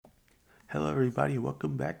Hello, everybody.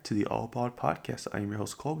 Welcome back to the All Ball Podcast. I am your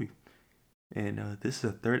host, Colby. And this is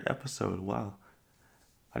the third episode. Wow.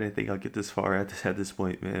 I didn't think I'd get this far at this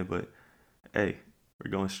point, man. But hey,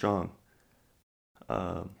 we're going strong.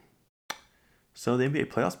 Um, so the NBA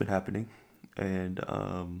playoffs been happening. And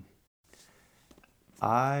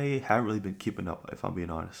I haven't really been keeping up, if I'm being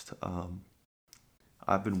honest.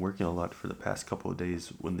 I've been working a lot for the past couple of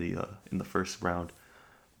days when in the first round.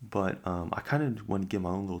 But I kind of want to give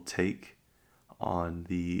my own little take on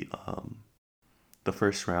the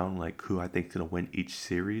first round, like who I think is gonna win each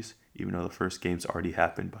series, even though the first game's already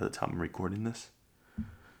happened by the time I'm recording this.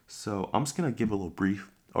 So I'm just gonna give a little brief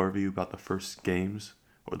overview about the first games,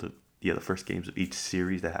 or the first games of each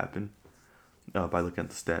series that happened, by looking at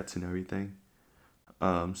the stats and everything.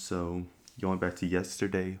 So going back to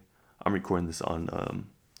yesterday, I'm recording this on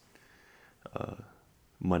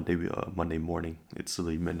Monday morning. It's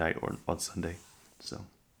literally midnight or on Sunday. So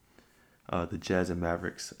the Jazz and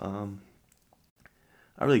Mavericks. I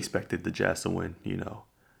really expected the Jazz to win.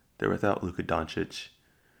 They're without Luka Doncic.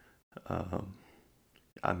 Um,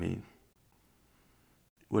 I mean,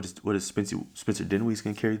 what is Spencer Dinwiddie's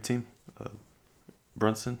gonna carry the team? Uh,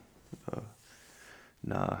 Brunson? Uh,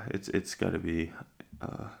 nah, it's gotta be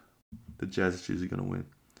uh, the Jazz is usually gonna win.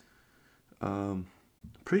 Um,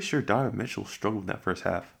 Pretty sure Donovan Mitchell struggled in that first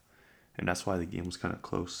half, and that's why the game was kind of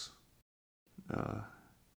close. Uh,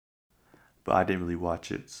 but I didn't really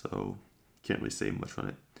watch it, so can't really say much on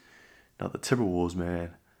it. Now the Timberwolves,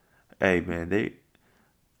 man. Hey, man,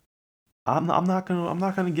 I'm not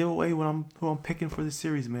gonna give away who I'm picking for the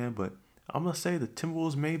series, man. But I'm gonna say the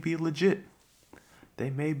Timberwolves may be legit. They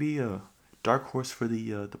may be a dark horse for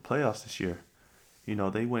the playoffs this year.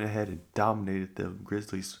 They went ahead and dominated the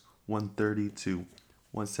Grizzlies 130 to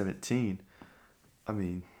 117. I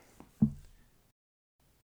mean,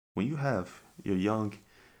 when you have your young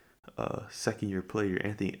second year player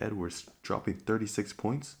Anthony Edwards dropping 36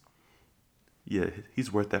 points, yeah,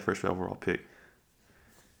 he's worth that first overall pick.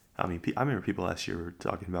 I mean, I remember people last year were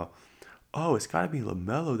talking about, oh, it's got to be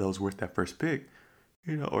LaMelo that was worth that first pick,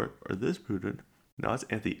 or this prudent. No, it's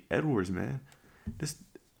Anthony Edwards, man. This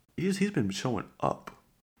he's been showing up.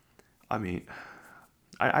 I mean,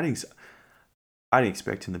 I didn't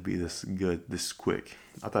expect him to be this good this quick.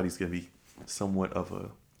 I thought he's gonna be somewhat of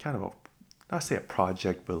a kind of a not say a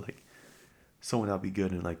project, but like someone that'll be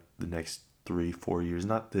good in like the next 3 4 years,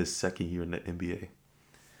 not this second year in the NBA.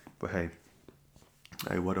 But hey,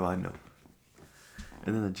 what do I know?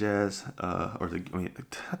 And then the Jazz, not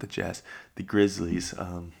the Jazz, the Grizzlies.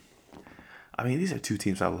 I mean, these are two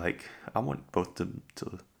teams I like. I want both to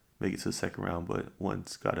make it to the second round, but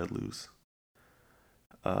one's gotta lose.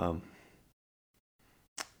 Um,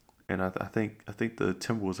 and I think the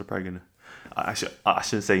Timberwolves are probably gonna. I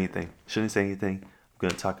shouldn't say anything. Shouldn't say anything. I'm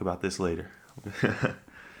gonna talk about this later.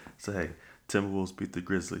 So hey, Timberwolves beat the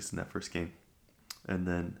Grizzlies in that first game, and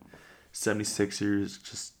then 76ers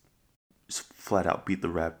just flat out beat the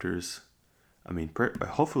Raptors. I mean,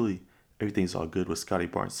 hopefully everything's all good with Scotty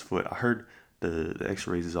Barnes' foot. I heard the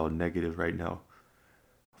X-rays is all negative right now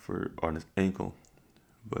for on his ankle,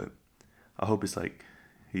 but I hope it's like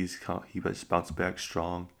he just bounced back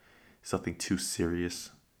strong. Something too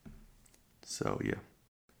serious. So yeah,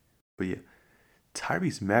 but yeah,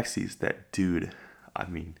 Tyrese Maxey's that dude. I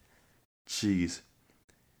mean, jeez,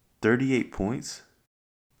 38 points.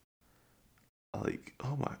 Like,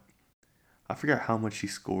 oh my, I forgot how much he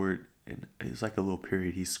scored. And it was like a little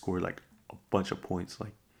period. He scored like a bunch of points,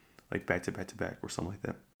 like back to back to back or something like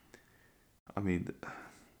that. I mean,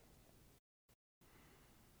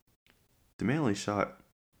 the man only shot.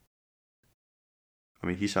 I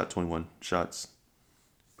mean, he shot 21 shots,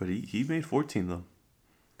 but he made 14 of them.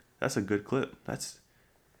 That's a good clip. That's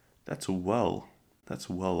well that's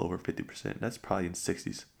well over 50%. That's probably in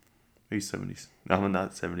 60s, maybe 70s. No,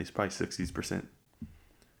 not 70s, probably 60%.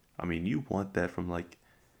 I mean, you want that from like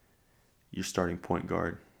your starting point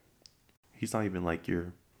guard. He's not even like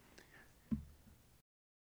your.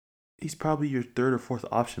 He's probably your third or fourth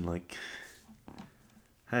option. Like,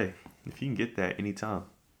 hey, if you can get that anytime,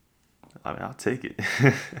 I mean, I'll take it.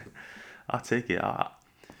 I'll take it.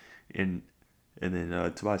 And and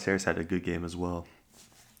then Tobias Harris had a good game as well.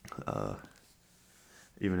 Uh,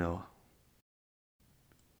 even though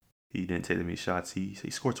he didn't take that many shots, he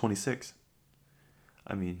scored 26.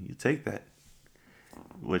 I mean, you take that.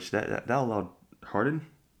 Which that allowed Harden.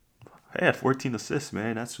 Hey, had 14 assists,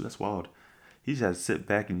 man. That's wild. He just had to sit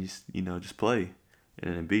back and just play.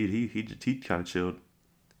 And then Embiid, he kind of chilled.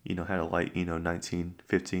 Had a light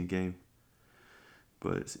 19-15 game.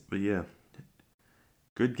 But yeah,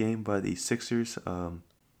 good game by the Sixers.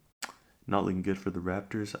 Not looking good for the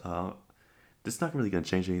Raptors. this is not really gonna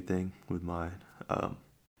change anything with mine. Um,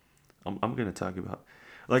 I'm gonna talk about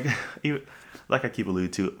like even like I keep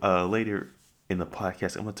alluding to later in the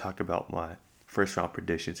podcast. I'm gonna talk about my first round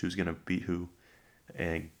predictions, who's gonna beat who,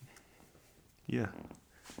 and yeah.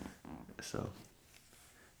 So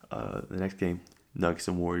the next game, Nuggets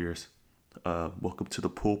and Warriors. Welcome to the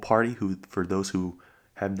pool party. Who for those who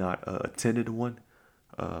have not attended one,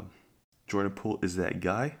 Jordan Poole is that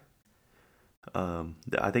guy.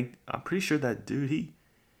 I think I'm pretty sure that dude he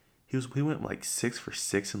went like 6 for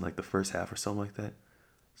 6 in like the first half or something like that,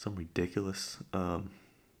 some ridiculous. And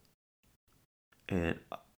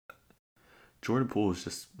Jordan Poole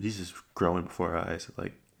is he's just growing before our eyes.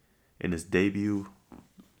 Like in his debut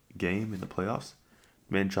game in the playoffs,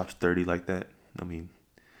 man drops 30 like that. I mean,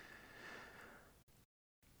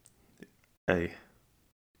 hey,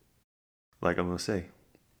 like I'm gonna say,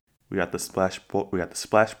 we got the Splash Bros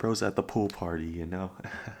at the pool party, you know.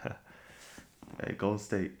 Hey, Golden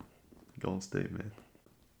State, man.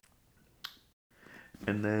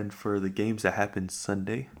 And then for the games that happened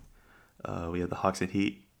Sunday, we had the Hawks and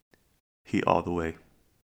Heat. Heat all the way.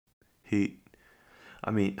 Heat.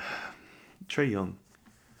 I mean, Trey Young.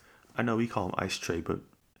 I know we call him Ice Trey, but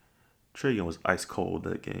Trey Young was ice cold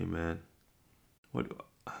that game, man. What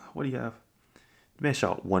what do you have? The man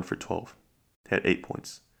shot 1 for 12, had 8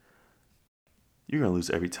 points. You're gonna lose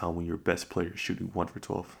every time when your best player is shooting 1 for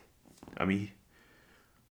 12. I mean,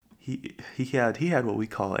 he had what we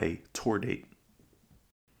call a tour date.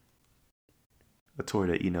 A tour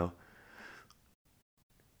date,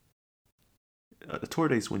 a tour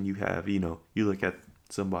date's when you have, you look at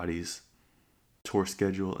somebody's tour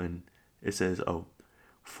schedule and it says, oh,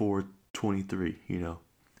 4/23,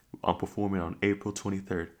 I'm performing on April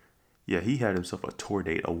 23rd. Yeah, he had himself a tour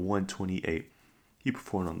date, a 1/28. He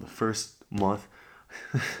performed on the first month,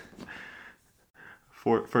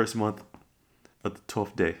 first month of the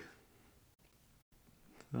 12th day.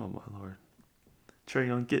 Oh my lord, Trey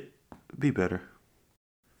Young, be better.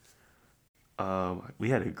 We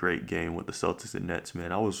had a great game with the Celtics and Nets,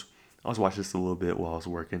 man. I was watching this a little bit while I was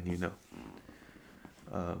working.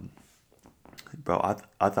 Um, bro,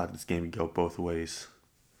 I thought this game would go both ways.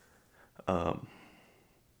 Um,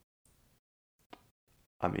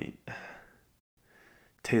 I mean,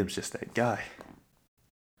 Tatum's just that guy.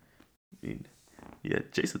 I mean, yeah,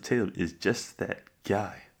 Jason Tatum is just that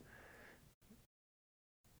guy.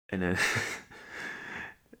 And then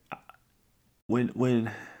when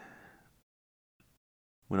when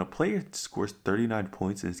when a player scores 39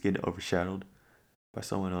 points and is getting overshadowed by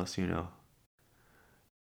someone else,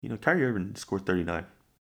 Kyrie Irving scored 39.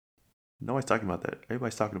 Nobody's talking about that.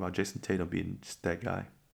 Everybody's talking about Jason Tatum being just that guy,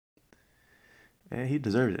 and he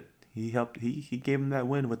deserved it. He helped. He gave him that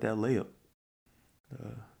win with that layup.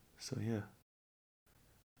 Uh, so yeah,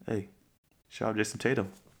 hey, shout out Jason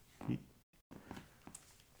Tatum.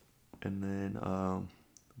 And then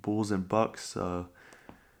Bulls and Bucks.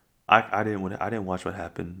 I didn't watch what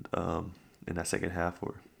happened in that second half,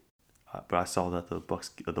 but I saw that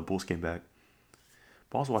the Bulls came back.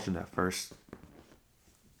 But I was watching that first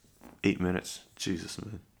 8 minutes. Jesus,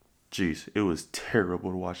 man, jeez, it was terrible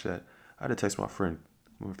to watch that. I had to text my friend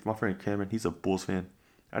Cameron. He's a Bulls fan.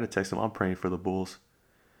 I had to text him. I'm praying for the Bulls.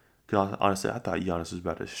 Cause honestly, I thought Giannis was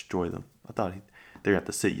about to destroy them. I thought they had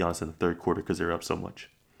to sit Giannis in the third quarter because they were up so much.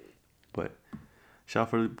 But shout out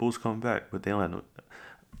for the Bulls coming back, but they don't have no.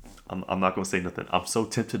 I'm not gonna say nothing. I'm so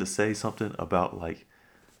tempted to say something about like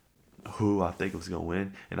who I think was gonna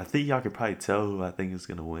win, and I think y'all could probably tell who I think is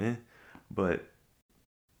gonna win, but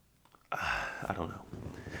I don't know.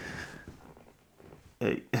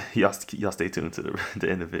 Hey, y'all stay tuned to the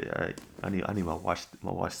end of it. All right, I need my watch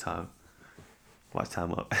time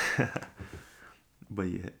up. But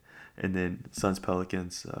yeah, and then Suns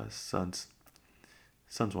Pelicans. Suns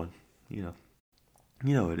won. You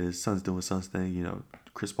know, it is. Suns doing Suns thing.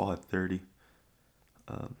 Chris Paul had 30.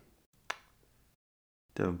 Um,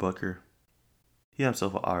 Devin Booker, he had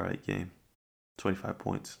himself an alright game. 25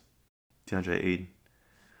 points. DeAndre Ayton,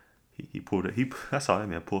 he pulled it. I saw that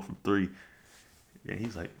man pull from three, and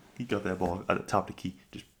he's like he got that ball at the top of the key,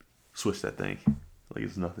 just switch that thing like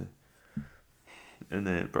it's nothing. And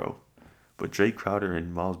then, bro, but Drake Crowder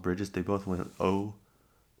and Miles Bridges, they both went 0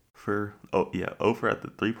 for at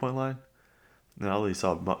the 3 point line. And I only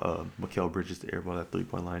saw Mikal Bridges the airball at 3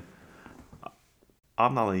 point line.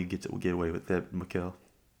 I'm not letting you get away with that, Mikal.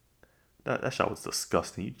 That shot was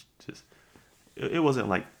disgusting. You just it wasn't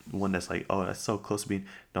like one that's like, oh, that's so close to being.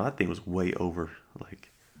 No, that thing was way over.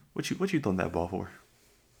 Like, what you throwing that ball for?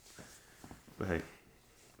 But hey,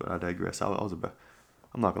 I digress. I was about.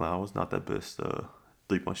 I'm not gonna lie, I was not that best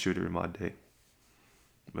 3 point shooter in my day.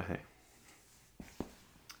 But hey,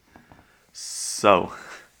 So,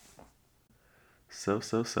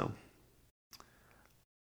 so.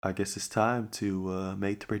 I guess it's time to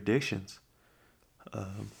make the predictions.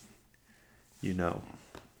 Um, you know,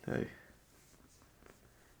 hey,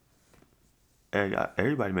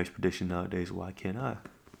 everybody makes predictions nowadays. Why can't I?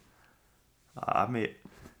 I made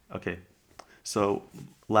okay. So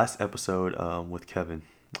last episode with Kevin,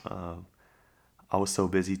 um, I was so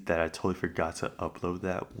busy that I totally forgot to upload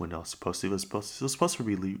that when I was supposed to. It was supposed to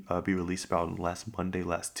be released about last Monday,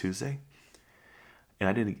 last Tuesday, and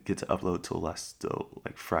I didn't get to upload till last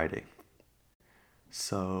like Friday.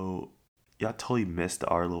 So yeah, I totally missed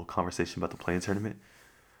our little conversation about the playing tournament.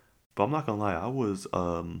 But I'm not gonna lie, I was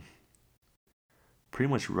pretty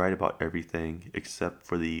much right about everything except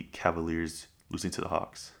for the Cavaliers losing to the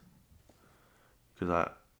Hawks. Because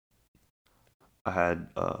I had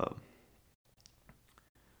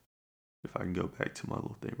if I can go back to my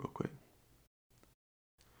little thing real quick.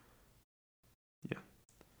 Yeah.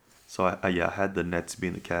 So I had the Nets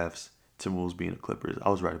being the Cavs, Timberwolves being the Clippers. I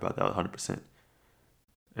was right about that 100%.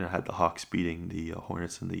 And I had the Hawks beating the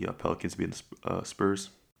Hornets and the Pelicans beating the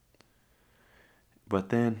Spurs. But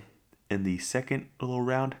then in the second little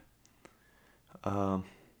round, um,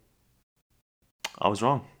 I was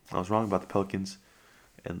wrong. I was wrong about the Pelicans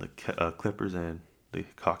and the Clippers and the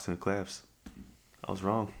Hawks and the Cavs. I was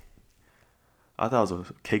wrong. I thought it was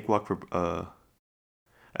a cakewalk for.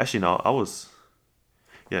 Actually, no, I was.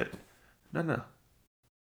 Yeah, no.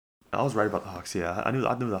 I was right about the Hawks. Yeah, I knew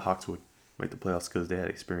the Hawks would make the playoffs because they had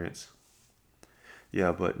experience.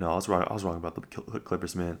 Yeah, but no, I was wrong. I was wrong about the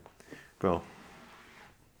Clippers, man. Bro,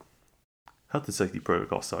 health and safety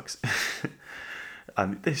protocol sucks. I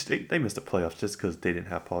mean, they missed the playoffs just because they didn't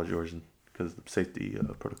have Paul George and because of the safety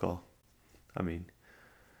protocol. I mean,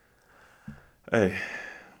 hey,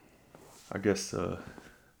 I guess the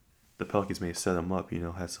Pelicans may have set them up.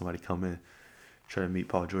 Had somebody come in, try to meet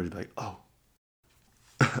Paul George, be like, oh,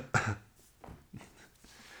 I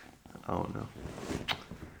don't know,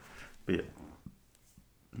 but yeah,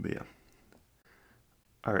 but yeah.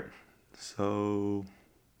 All right, so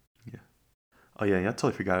yeah. Oh yeah, y'all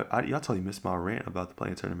totally forgot. Y'all totally missed my rant about the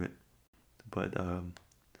playing tournament. But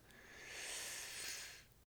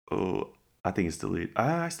oh, I think it's deleted.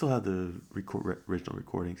 I still have the original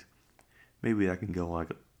recordings. Maybe I can go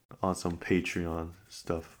on some Patreon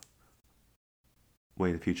stuff way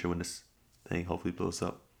in the future when this thing hopefully blows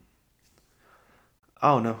up. I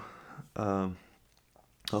don't know. Um,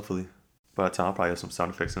 hopefully, by the time I'll probably have some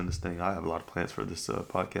sound effects on this thing. I have a lot of plans for this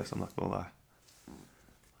podcast. I'm not gonna lie.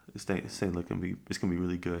 This thing looking be it's gonna be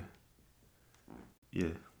really good.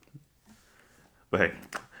 Yeah. But hey,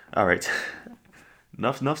 all right.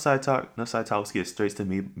 Enough side talk. Enough side talk. Let's get straight to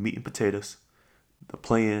meat and potatoes. The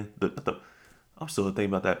playing the I'm still thinking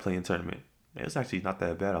about that playing tournament. It's actually not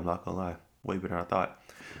that bad. I'm not gonna lie. Way better than I thought.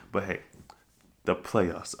 But hey, the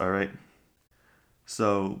playoffs. All right.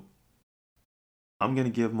 So I'm gonna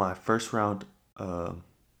give my first round uh,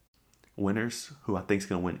 winners, who I think is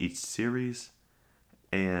gonna win each series,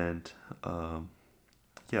 and um,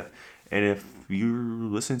 yeah. And if you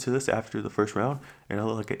listen to this after the first round and I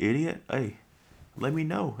look like an idiot, hey, let me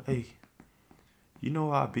know. Hey, you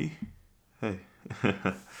know how I be. Hey.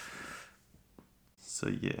 So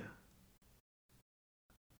yeah.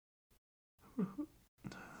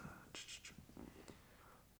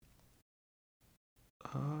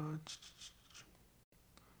 Uh,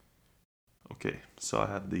 okay, so I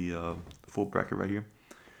have the full bracket right here.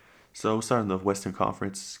 So we're starting the Western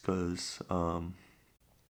Conference because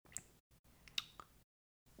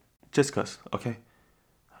just cause. Okay,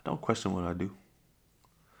 don't question what I do.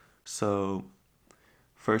 So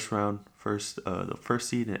first round, the first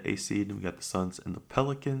seed and eighth seed, and we got the Suns and the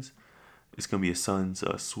Pelicans. It's gonna be a Suns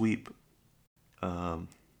sweep. Um,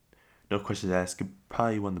 no questions asked.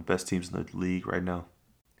 Probably one of the best teams in the league right now.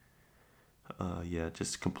 Yeah,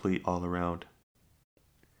 just complete all around.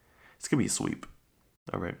 It's gonna be a sweep.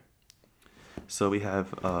 All right. So we have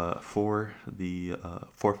for the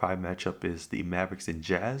 4-5 matchup is the Mavericks and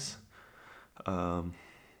Jazz. Um,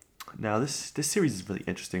 Now this series is really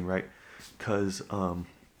interesting, right? Because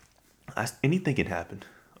anything can happen.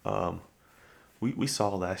 Um, we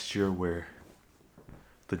saw last year where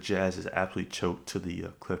the Jazz is absolutely choked to the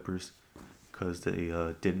Clippers because they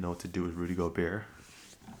didn't know what to do with Rudy Gobert,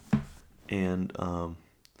 and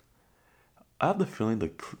I have the feeling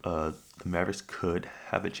the Mavericks could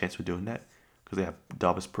have a chance of doing that because they have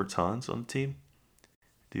Davis Bertans on the team.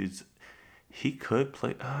 Dude's he could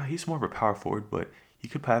play. He's more of a power forward, but you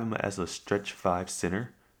could have him as a stretch five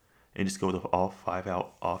center and just go with all five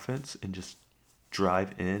out offense and just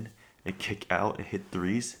drive in and kick out and hit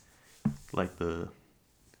threes like the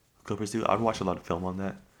Clippers do. I'd watch a lot of film on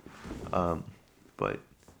that. Um, but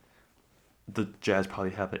the Jazz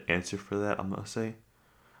probably have an answer for that. I'm gonna say.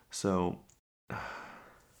 So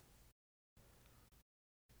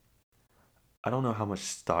I don't know how much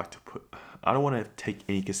stock to put. I don't want to take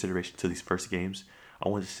any consideration to these first games. I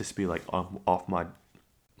want it to just be like off my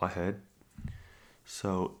head.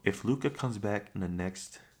 So if Luka comes back in the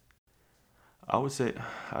next, I would say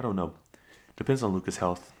I don't know. Depends on Luka's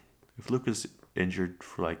health. If Luka's injured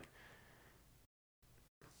for like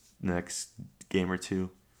next game or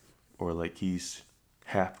two, or like he's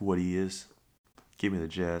half what he is, give me the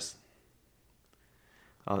Jazz.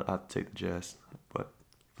 I'll take the Jazz. But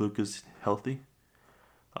if Luka's healthy,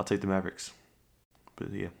 I'll take the Mavericks.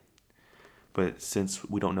 But yeah. But since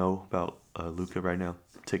we don't know about Luka right now,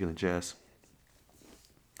 I'm taking the Jazz.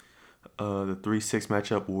 The 3-6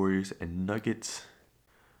 matchup, Warriors and Nuggets.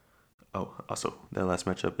 Oh, also that last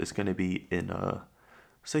matchup is gonna be in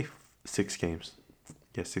say 6 games.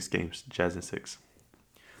 Yeah, 6 games. Jazz in 6.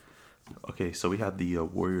 Okay, so we have the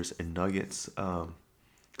Warriors and Nuggets.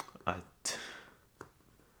 I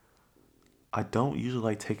I don't usually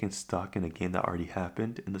like taking stock in a game that already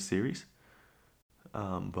happened in the series.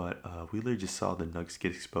 But we literally just saw the Nuggets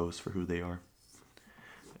get exposed for who they are,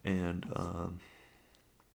 and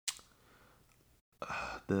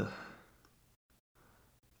the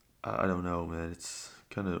I don't know, man. It's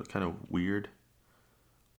kind of weird.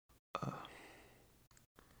 Uh,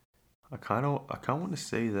 I kind of want to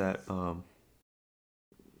say that I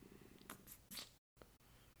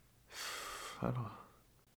don't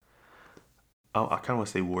I kind of want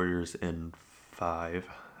to say Warriors in 5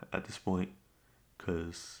 at this point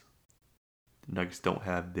because Nuggets don't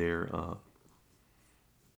have their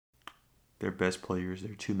best players,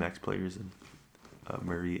 their two max players, and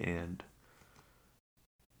Murray and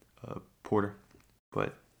Porter.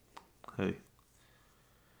 But hey,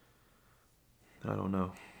 I don't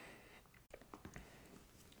know.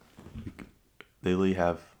 They really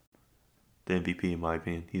have the MVP in my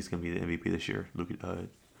opinion. He's gonna be the MVP this year. Luka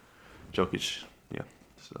Jokic. Yeah.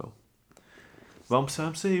 So, well,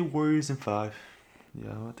 I'm saying Warriors in 5.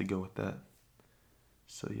 Yeah, I'll have to go with that.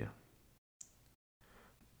 So yeah,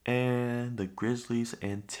 and the Grizzlies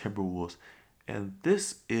and Timberwolves, and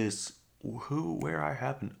this is where I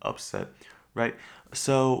have an upset, right?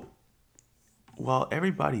 So while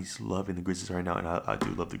everybody's loving the Grizzlies right now, and I do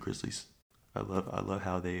love the Grizzlies, I love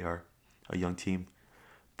how they are a young team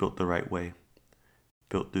built the right way,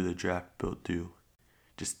 built through the draft, built through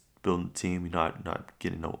just building the team, not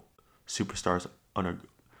getting no superstars un,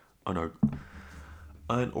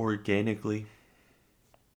 unorganically.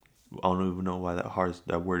 I don't even know why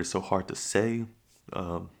that word is so hard to say.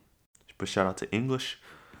 Um, but shout out to English.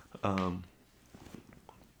 Um,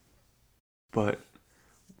 but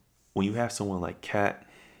when you have someone like Cat,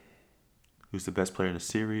 who's the best player in the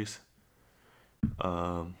series,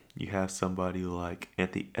 you have somebody like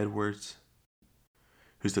Anthony Edwards,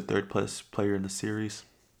 who's the third best player in the series,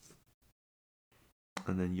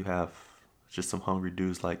 and then you have just some hungry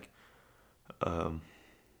dudes like um,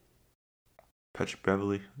 Patrick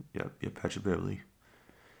Beverly. Yeah, Patrick Beverly.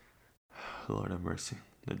 Lord have mercy.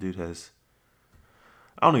 The dude has.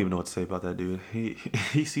 I don't even know what to say about that dude.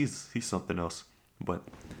 He's something else. But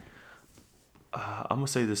I'm gonna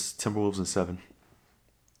say this Timberwolves in 7.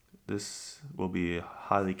 This will be a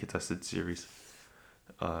highly contested series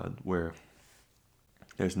where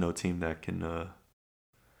there's no team that can.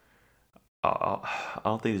 I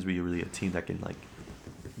don't think there's really a team that can like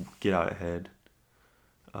get out ahead.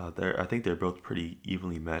 I think they're both pretty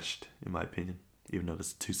evenly matched in my opinion, even though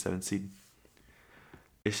it's a 2-7 seed.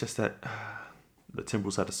 It's just that the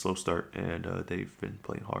Timberwolves had a slow start and they've been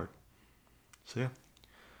playing hard. So yeah.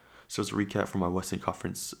 So as a recap for my Western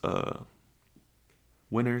Conference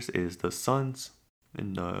winners is the Suns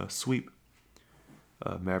in sweep,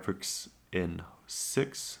 Mavericks in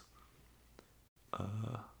 6,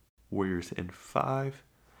 uh, Warriors in 5,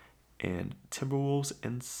 and Timberwolves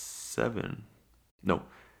in 7. No,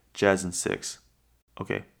 Jazz in 6.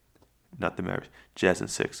 Okay, not the Mavericks. Jazz in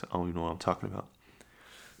 6. I don't even know what I'm talking about.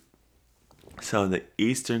 So in the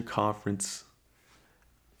Eastern Conference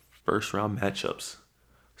first round matchups.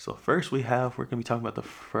 So first we're gonna be talking about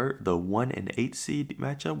the 1 and 8 seed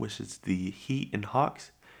matchup, which is the Heat and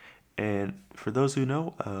Hawks. And for those who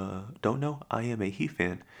don't know, I am a Heat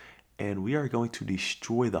fan, and we are going to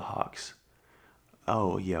destroy the Hawks.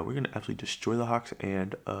 Oh yeah, we're gonna absolutely destroy the Hawks,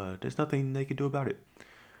 and there's nothing they can do about it.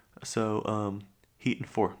 So Heat in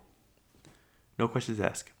 4, no questions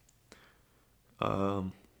asked.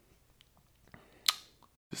 Um,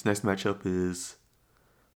 this next matchup is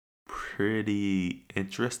pretty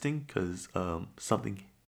interesting because something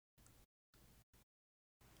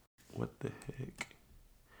What the heck?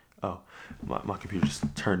 Oh, my computer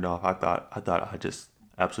just turned off. I thought I just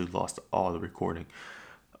absolutely lost all the recording.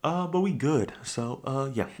 But we good.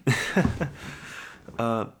 So yeah.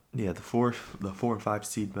 Yeah, the four and five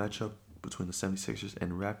seed matchup between the 76ers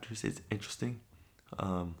and Raptors is interesting.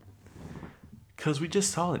 Um, because we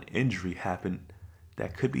just saw an injury happen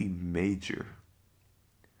that could be major.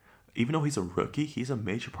 Even though he's a rookie, he's a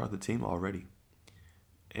major part of the team already.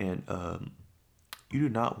 And you do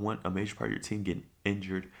not want a major part of your team getting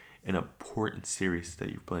injured in an important series that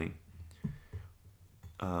you're playing.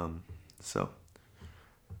 So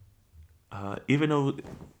even though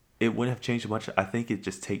it wouldn't have changed much, I think it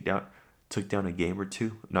just took down a game or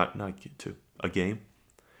two, not two, a game.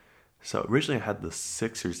 So originally I had the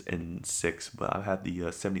Sixers in six, but I had the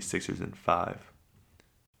 76ers in five.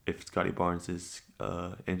 If Scotty Barnes is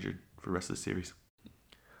injured for the rest of the series.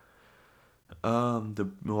 The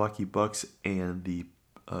Milwaukee Bucks and the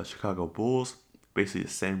Chicago Bulls, basically the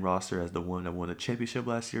same roster as the one that won the championship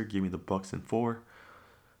last year. Give me the Bucks in four.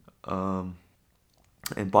 And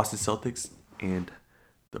Boston Celtics and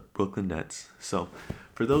the Brooklyn Nets. So,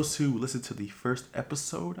 for those who listened to the first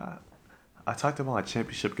episode, I talked about my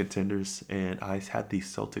championship contenders, and I had the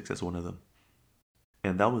Celtics as one of them.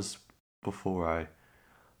 And that was before I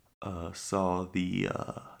saw the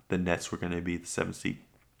Nets were going to be the seventh seed.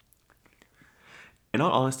 In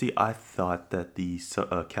all honesty, I thought that the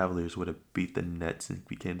Cavaliers would have beat the Nets and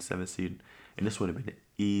became the seventh seed, and this would have been an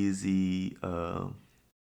easy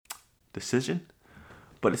decision,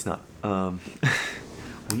 but it's not.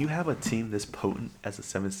 When you have a team this potent as a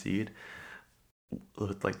seventh seed,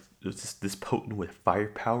 with like this potent with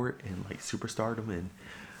firepower and like superstardom, and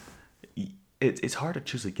it's hard to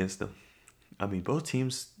choose against them. I mean, both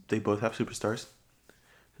teams they both have superstars,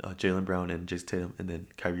 Jalen Brown and Jason Tatum, and then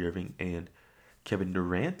Kyrie Irving and Kevin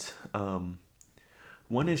Durant.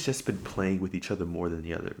 One has just been playing with each other more than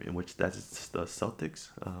the other, in which that's the Celtics.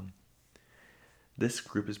 This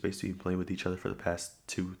group has basically been playing with each other for the past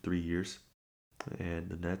 2-3 years, and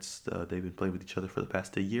the Nets they've been playing with each other for the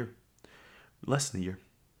past a year, less than a year.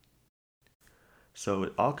 So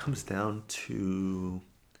it all comes down to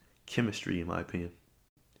chemistry, in my opinion.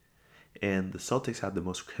 And the Celtics have the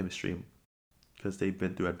most chemistry because they've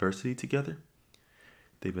been through adversity together.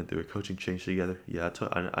 They've been through a coaching change together. Yeah,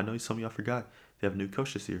 I know some of y'all forgot. They have a new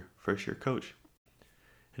coach this year, first year coach,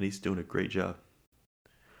 and he's doing a great job.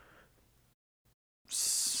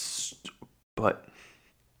 But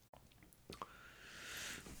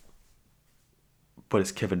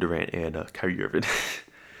it's Kevin Durant and Kyrie Irving.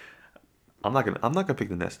 I'm not gonna pick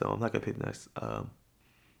the Nets though. I'm not gonna pick the Nets.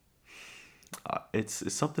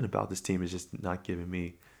 It's something about this team is just not giving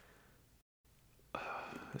me.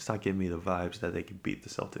 It's not giving me the vibes that they can beat the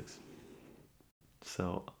Celtics.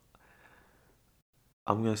 So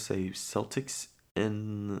I'm gonna say Celtics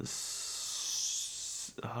in.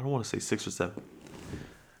 I don't want to say 6 or 7.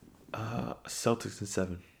 Celtics in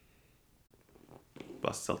 7.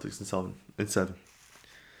 Boston Celtics in 7. In 7.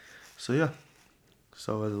 So yeah.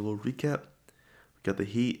 So as a little recap, we got the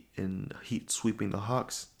Heat sweeping the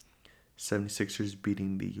Hawks. 76ers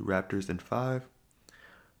beating the Raptors in 5.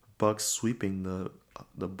 Bucks sweeping the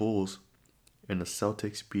Bulls, and the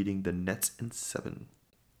Celtics beating the Nets in 7.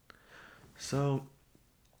 So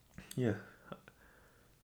yeah.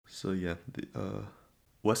 So yeah, the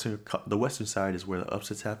western side is where the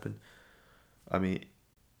upsets happen. I mean,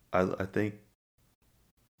 I think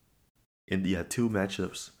in two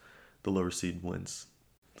matchups, the lower seed wins.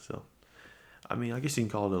 So I mean, I guess you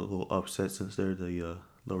can call it a little upset since they're the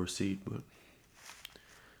lower seed, but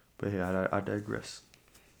hey, I digress.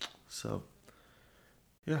 So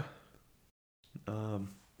yeah, um,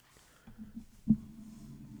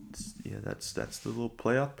 yeah, that's the little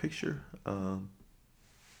playoff picture.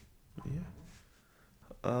 Yeah.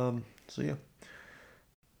 So yeah,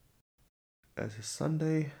 as a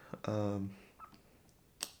Sunday, I'm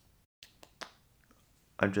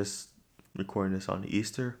just recording this on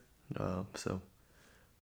Easter. So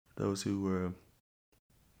those who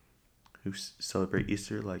celebrate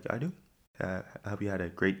Easter like I do, I hope you had a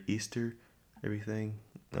great Easter. Everything,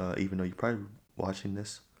 even though you're probably watching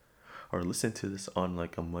this or listening to this on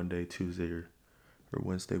like a Monday, Tuesday, or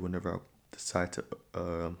Wednesday, whenever I decide to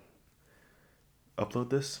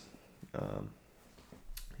upload this. Um,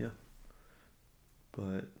 yeah,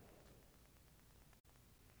 but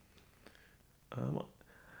um,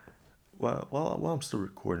 while I'm still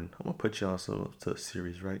recording, I'm gonna put you on to a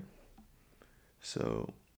series, right?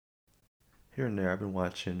 So here and there, I've been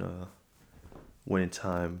watching Winning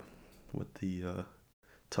Time with the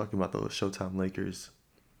talking about the Showtime Lakers,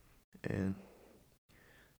 and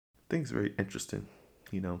I think it's very interesting.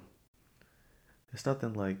 You know, It's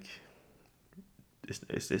nothing like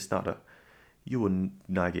it's not a you will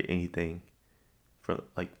not get anything from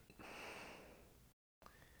like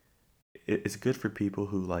it's good for people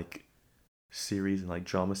who like series and like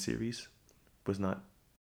drama series, but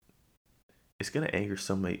it's gonna anger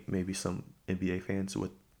some maybe some NBA fans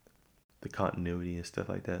with the continuity and stuff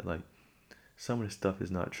like that. Like some of the stuff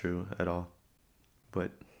is not true at all,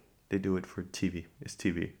 but they do it for TV. It's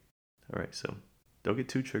TV. All right, so don't get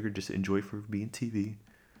too triggered. Just enjoy for being TV.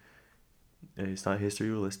 And it's not history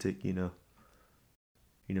realistic.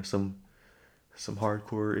 Some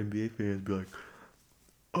hardcore NBA fans be like,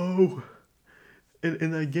 oh,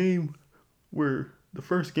 in that game where the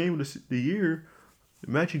first game of the year,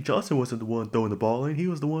 Magic Johnson wasn't the one throwing the ball in. He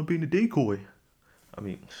was the one being the decoy. I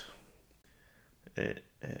mean, and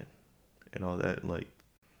and all that. Like,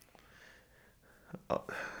 uh,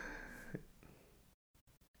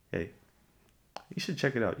 hey, you should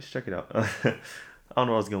check it out. You should check it out. I don't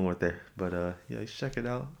know what I was going with there, but yeah, you should check it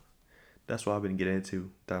out. That's what I've been getting into,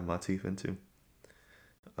 diving my teeth into.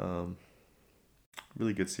 Um,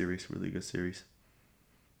 really good series. Really good series.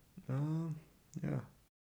 Um, yeah.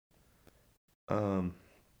 Um,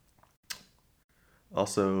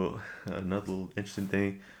 also, another little interesting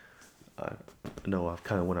thing. I know I've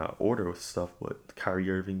kind of went out of order with stuff. What Kyrie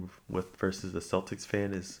Irving with versus the Celtics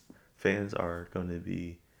fans are going to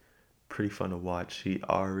be pretty fun to watch. He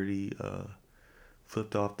already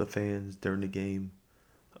flipped off the fans during the game.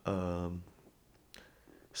 Um,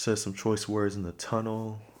 said some choice words in the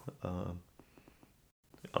tunnel. Um,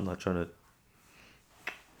 I'm not trying to.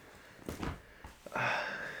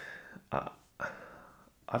 I,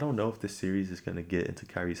 I don't know if this series is gonna get into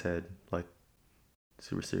Kyrie's head like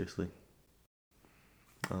super seriously.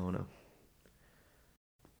 I don't know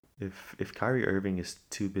if Kyrie Irving is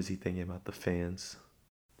too busy thinking about the fans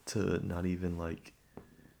to not even like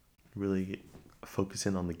really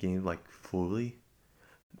focusing on the game like fully.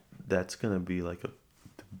 That's gonna be like a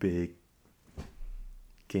big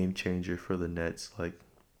game changer for the Nets. Like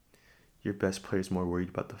your best player is more worried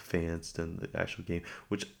about the fans than the actual game,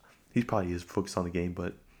 which he probably is focused on the game,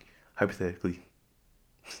 but hypothetically,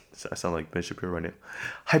 I sound like Ben Shapiro right now.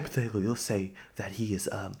 Hypothetically, let's say that he is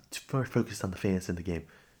more focused on the fans than the game.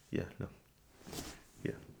 Yeah, no,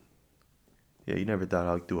 yeah, yeah. You never thought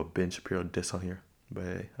I'd do a Ben Shapiro diss on here, but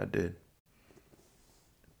hey, I did.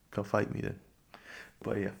 Come fight me then.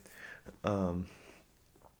 But yeah, um,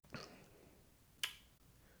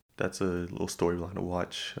 that's a little storyline to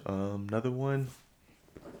watch. Another one.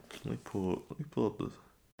 Let me pull up the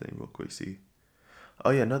thing real quick. See. Oh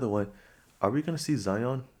yeah, another one. Are we gonna see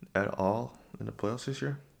Zion at all in the playoffs this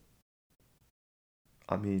year?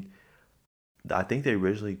 I mean, I think they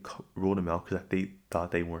originally ruled him out because they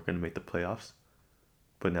thought they weren't gonna make the playoffs,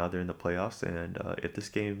 but now they're in the playoffs. And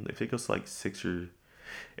if it goes to like six or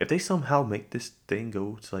if they somehow make this thing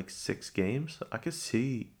go to like 6 games, I could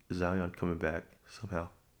see Zion coming back somehow.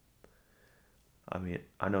 I mean,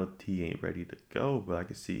 I know he ain't ready to go, but I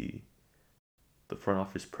could see the front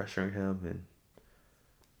office pressuring him and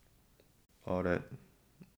all that.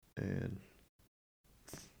 And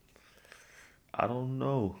I don't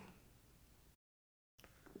know.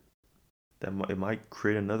 It might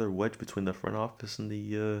create another wedge between the front office and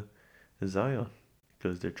the Zion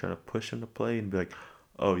because they're trying to push him to play and be like,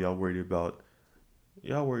 "Oh, y'all worried about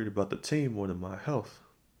the team more than my health."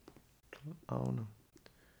 I don't know.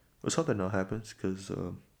 Let's hope that not happens because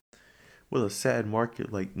with a sad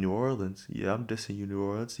market like New Orleans, yeah, I'm dissing you, New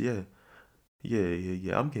Orleans. Yeah,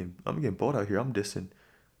 yeah. I'm getting bold out here. I'm dissing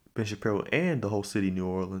Ben Shapiro and the whole city, New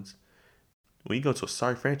Orleans. When you go to a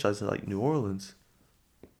sorry franchise like New Orleans,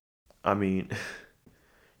 I mean,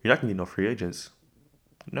 you're not gonna get no free agents.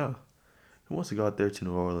 No, who wants to go out there to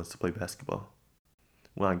New Orleans to play basketball?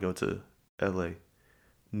 When I go to L.A.,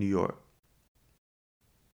 New York,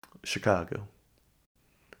 Chicago,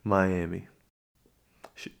 Miami,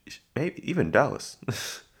 maybe even Dallas.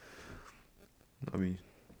 I mean,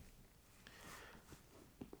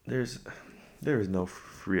 there's there is no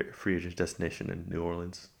free agent destination in New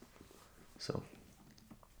Orleans, so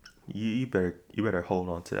you better hold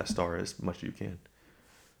on to that star as much as you can,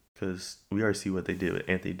 because we already see what they did with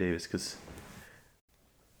Anthony Davis. Because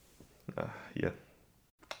yeah,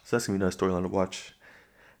 so that's gonna be another storyline to watch.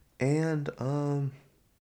 And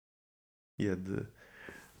yeah, the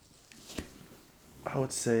I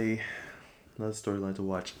would say another storyline to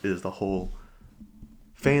watch is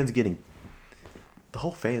fans getting the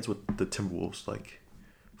whole fans with the Timberwolves. Like,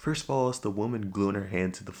 first of all, it's the woman gluing her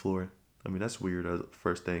hand to the floor. I mean, that's weird as a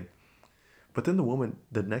first thing. But then the woman,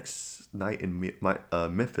 the next night in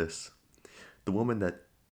Memphis, the woman that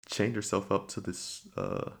chained herself up to this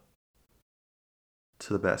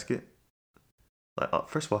to the basket. Like,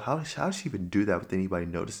 first of all, how does she even do that with anybody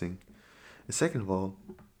noticing? And second of all,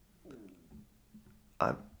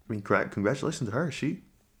 I mean, congratulations to her. She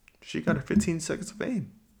got her 15 seconds of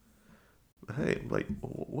fame. Hey, like,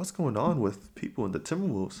 what's going on with people in the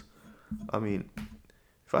Timberwolves? I mean,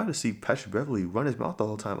 if I had to see Patrick Beverly run his mouth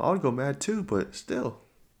all the time, I would go mad too. But still,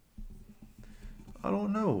 I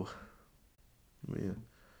don't know. Yeah,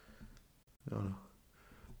 I don't know.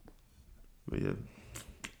 But yeah,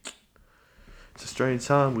 it's a strange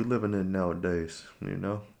time we living in nowadays.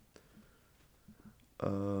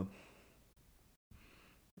 Uh,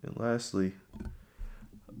 and lastly,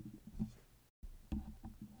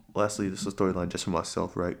 this is a storyline just for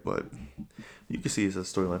myself, right? But you can see it's a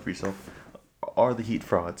storyline for yourself. Are the Heat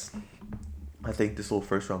frauds? I think this little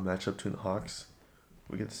first round matchup between the Hawks,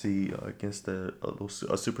 we get to see against a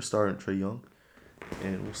superstar in Trae Young,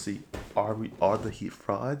 and we'll see are the Heat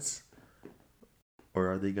frauds,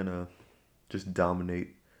 or are they gonna just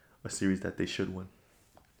dominate a series that they should win?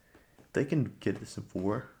 If they can get this in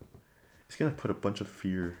four, it's gonna put a bunch of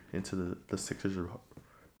fear into the Sixers or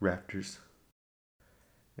Raptors,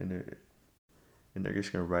 and they're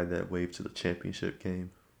just gonna ride that wave to the championship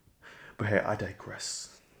game. But hey, I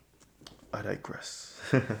digress.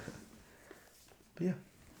 But yeah,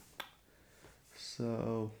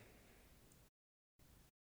 so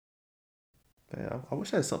man, I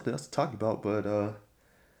wish I had something else to talk about, but uh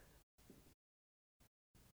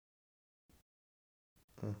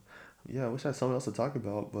yeah, I wish I had something else to talk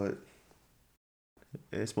about, but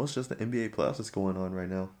it's mostly just the NBA playoffs that's going on right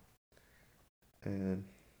now, and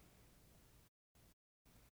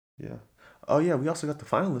yeah. Oh yeah, we also got the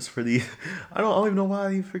finalists for the. I don't even know why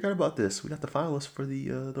I forgot about this. We got the finalists for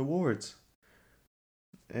the awards,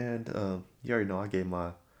 and you already know I gave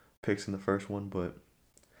my picks in the first one, but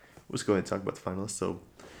let's go ahead and talk about the finalists.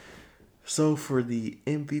 So for the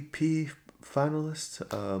MVP finalists,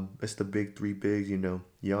 it's the big three bigs.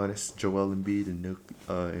 Giannis, Joel Embiid,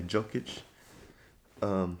 and Jokic.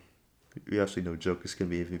 Um, we actually know Jokic's gonna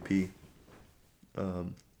be MVP.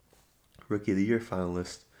 Um, Rookie of the Year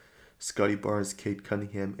finalist: Scotty Barnes, Cade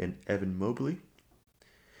Cunningham, and Evan Mobley.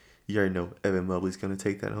 You already know Evan Mobley's gonna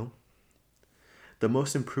take that home. The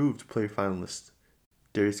Most Improved Player finalists: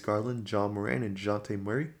 Darius Garland, John Moran, and DeJounte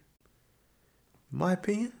Murray. In my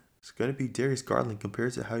opinion, it's gonna be Darius Garland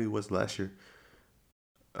compared to how he was last year.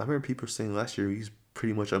 I remember people saying last year he's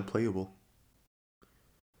pretty much unplayable.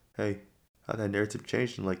 Hey, how that narrative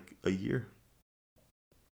changed in like a year.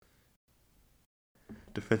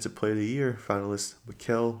 Defensive Player of the Year finalists: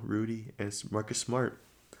 Mikal, Rudy, and Marcus Smart.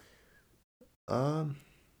 Um,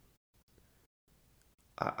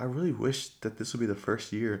 I really wish that this would be the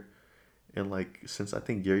first year, and like since I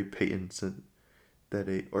think Gary Payton said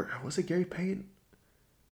that or was it Gary Payton?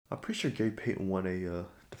 I'm pretty sure Gary Payton won a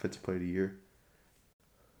Defensive Player of the Year.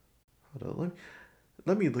 Hold on,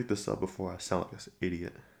 let me look this up before I sound like an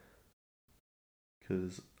idiot,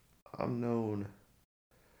 because I'm known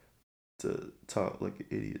to talk like an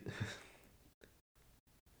idiot.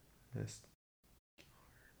 Yes,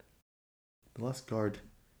 the last guard,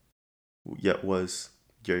 yeah, was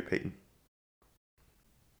Gary Payton.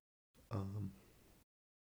 Um,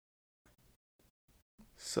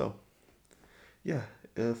 so yeah,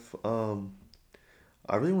 if I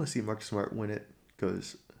really want to see Marcus Smart win it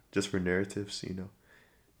because just for narratives,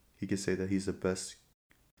 he could say that he's the best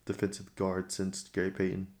defensive guard since Gary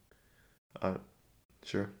Payton. Uh,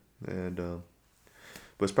 sure, and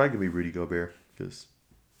but it's probably gonna be Rudy Gobert because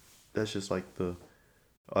that's just like the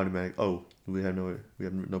automatic. Oh, we have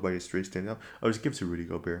nobody straight standing up. I'll just give it to Rudy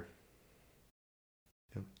Gobert.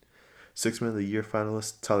 Yeah. Six Man of the Year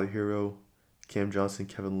finalists: Tyler Hero, Cam Johnson,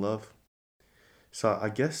 Kevin Love. So I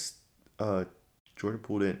guess uh, Jordan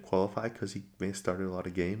Poole didn't qualify because he may have started a lot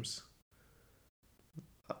of games.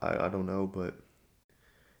 I don't know, but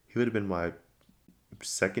he would have been my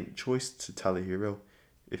second choice to Tyler Hero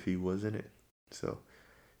if he was in it. So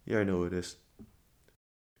yeah, I know it is.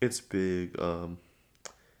 It's big. Oh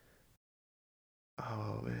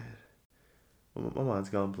man, my mind's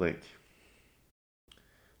gone blank.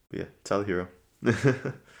 But yeah, Tyler Hero.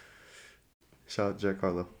 Shout out Jack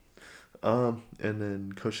Harlow. And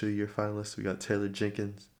then Coach of the Year finalists, we got Taylor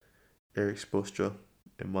Jenkins, Eric Spoelstra,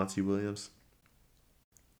 and Monty Williams.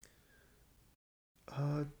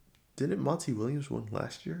 Uh, didn't Monty Williams win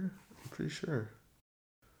last year? I'm pretty sure.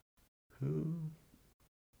 Who?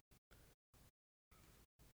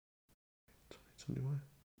 2021.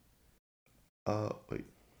 Wait.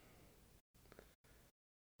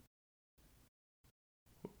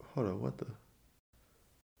 Hold on. What the?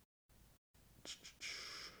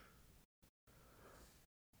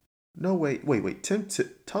 No, wait. Tom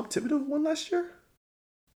Thibodeau won last year?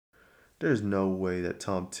 There's no way that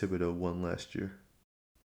Tom Thibodeau won last year.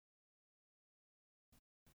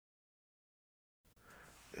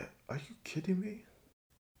 Are you kidding me?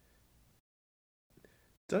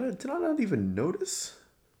 Did I not even notice?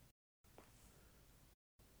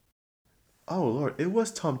 Oh Lord, it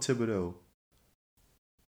was Tom Thibodeau.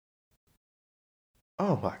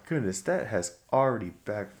 Oh my goodness, that has already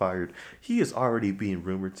backfired. He is already being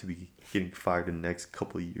rumored to be getting fired in the next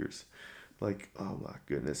couple of years. Like, oh my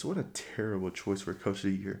goodness, what a terrible choice for coach of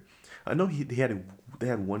the year. I know they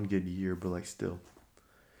had one good year, but like still,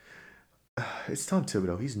 it's Tom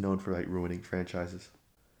Thibodeau. He's known for like ruining franchises.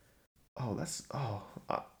 Oh, that's oh,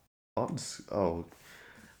 I'm just, oh,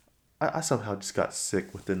 I somehow just got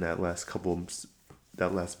sick within that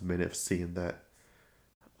last minute of seeing that.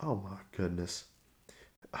 Oh my goodness.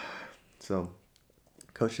 So,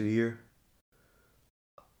 coach of the year,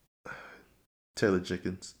 Taylor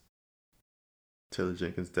Jenkins. Taylor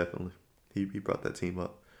Jenkins definitely. He brought that team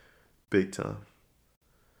up big time.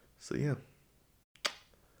 So yeah.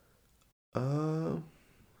 Uh,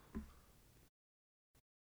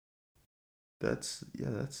 that's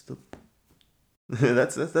the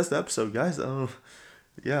that's the episode, guys.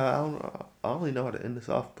 Yeah, I don't really know how to end this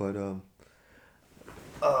off, but uh,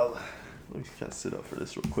 let me kind of sit up for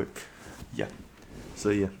this real quick. Yeah. So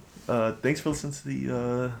yeah. Thanks for listening to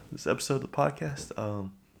the this episode of the podcast.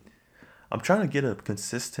 I'm trying to get a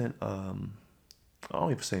consistent. I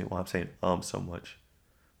don't even say why I'm saying so much.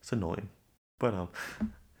 It's annoying, but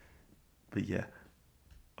but yeah,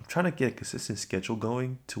 I'm trying to get a consistent schedule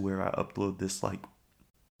going to where I upload this like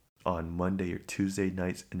on Monday or Tuesday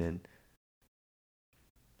nights, and then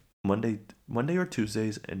Monday or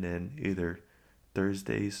Tuesdays, and then either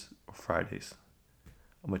Thursdays or Fridays.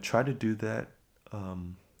 I'm gonna try to do that.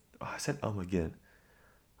 I said again.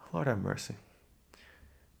 Lord have mercy.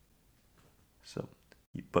 So,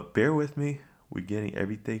 but bear with me. We're getting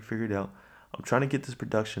everything figured out. I'm trying to get this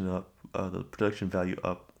production up, the production value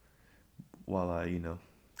up, while I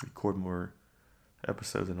record more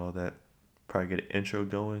episodes and all that. Probably get an intro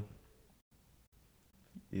going.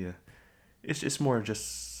 Yeah, it's just more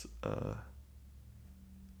just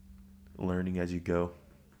learning as you go.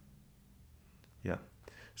 Yeah.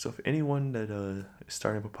 So if anyone that is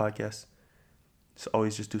starting up a podcast, just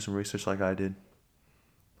always just do some research like I did.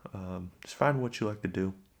 Just find what you like to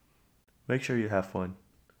do. Make sure you have fun.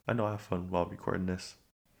 I know I have fun while recording this.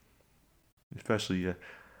 Especially,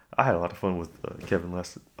 I had a lot of fun with Kevin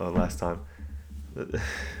last time.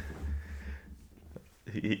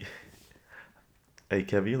 he, hey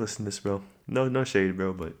Kevin, you listen to this, bro? No shade,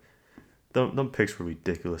 bro, but them picks were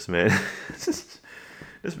ridiculous, man.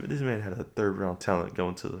 This man had a third round talent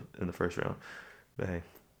going in the first round. But hey,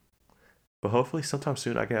 but hopefully sometime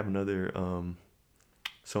soon I can have another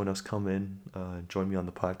someone else come in and join me on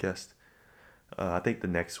the podcast. I think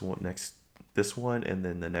next this one, and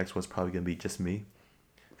then the next one's probably gonna be just me.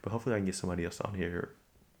 But hopefully I can get somebody else on here.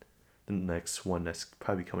 The next one that's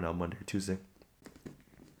probably coming out Monday or Tuesday.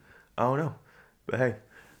 I don't know, but hey,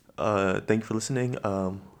 thank you for listening.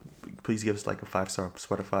 Please give us like a 5-star on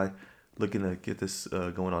Spotify. Looking to get this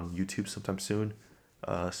going on YouTube sometime soon.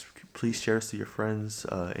 Please share us to your friends,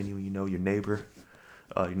 anyone you know, your neighbor's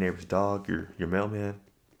dog, your mailman.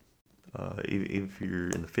 Even if you're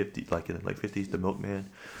in the 50s, like in the like 50s, the milkman.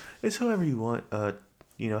 It's whoever you want.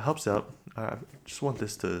 Helps out. I just want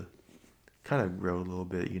this to kind of grow a little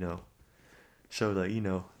bit. Show that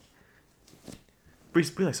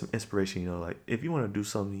be like some inspiration. Like if you want to do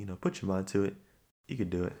something, put your mind to it. You can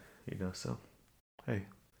do it. So hey,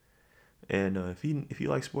 and if you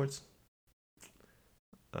like sports,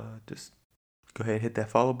 just go ahead and hit that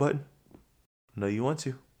follow button. I know you want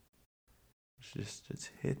to.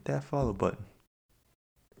 Just hit that follow button,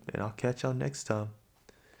 and I'll catch y'all next time.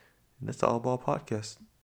 And that's the All Ball Podcast.